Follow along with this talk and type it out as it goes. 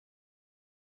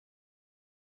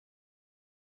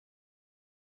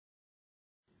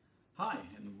Hi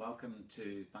and welcome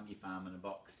to Fungi Farm in a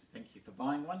Box. Thank you for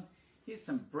buying one. Here's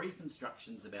some brief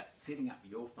instructions about setting up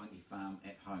your fungi farm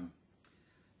at home.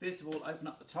 First of all, open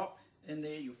up the top. In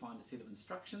there you'll find a set of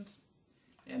instructions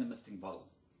and a misting bottle.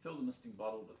 Fill the misting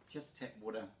bottle with just tap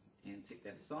water and set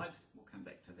that aside. We'll come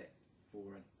back to that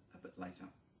for a bit later.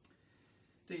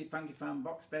 Do your fungi farm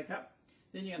box back up.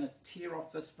 Then you're going to tear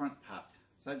off this front part.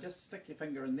 So just stick your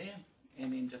finger in there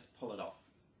and then just pull it off.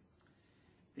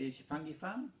 There's your fungi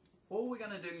farm. All we're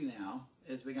going to do now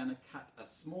is we're going to cut a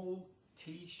small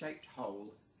T-shaped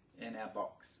hole in our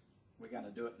box. We're going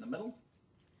to do it in the middle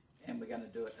and we're going to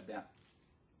do it about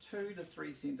 2 to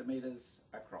 3 centimeters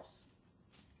across.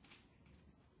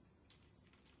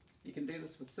 You can do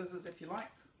this with scissors if you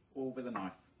like, or with a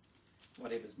knife,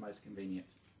 whatever's most convenient.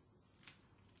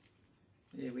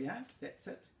 There we are, that's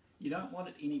it. You don't want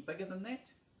it any bigger than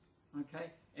that,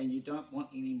 okay, and you don't want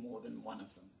any more than one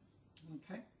of them,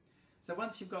 okay. So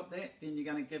once you've got that, then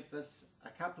you're going to give this a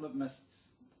couple of mists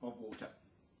of water.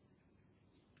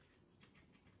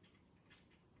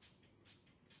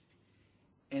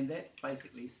 And that's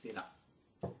basically set up.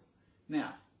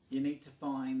 Now, you need to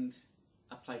find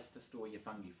a place to store your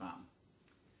fungi farm.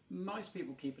 Most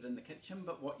people keep it in the kitchen,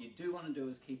 but what you do want to do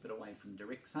is keep it away from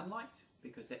direct sunlight,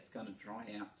 because that's going to dry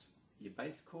out your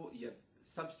base coat, your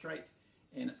substrate,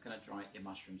 and it's going to dry out your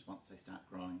mushrooms once they start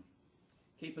growing.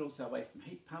 Keep it also away from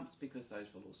heat pumps, because those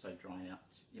will also dry out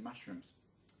your mushrooms.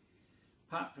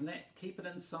 Apart from that, keep it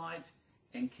inside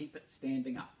and keep it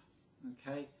standing up.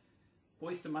 Okay,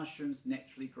 oyster mushrooms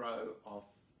naturally grow off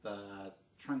the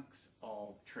trunks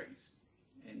of trees,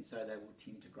 and so they will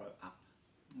tend to grow up.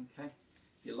 Okay,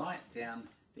 if you lie it down,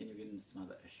 then you'll get into some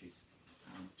other issues,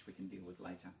 which we can deal with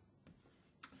later.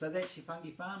 So that's your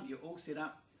fungi farm. You're all set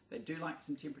up. They do like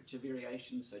some temperature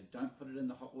variation, so don't put it in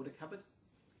the hot water cupboard.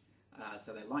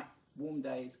 So they like warm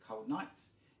days, cold nights,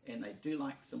 and they do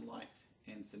like some light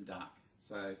and some dark.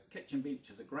 So kitchen bench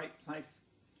is a great place,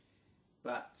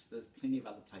 but there's plenty of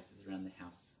other places around the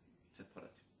house to put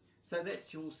it. So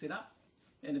that's you all set up.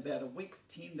 In about a week,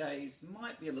 10 days,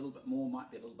 might be a little bit more,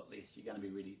 might be a little bit less, you're going to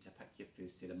be ready to pick your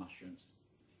first set of mushrooms.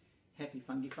 Happy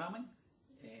fungi farming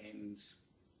and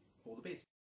all the best.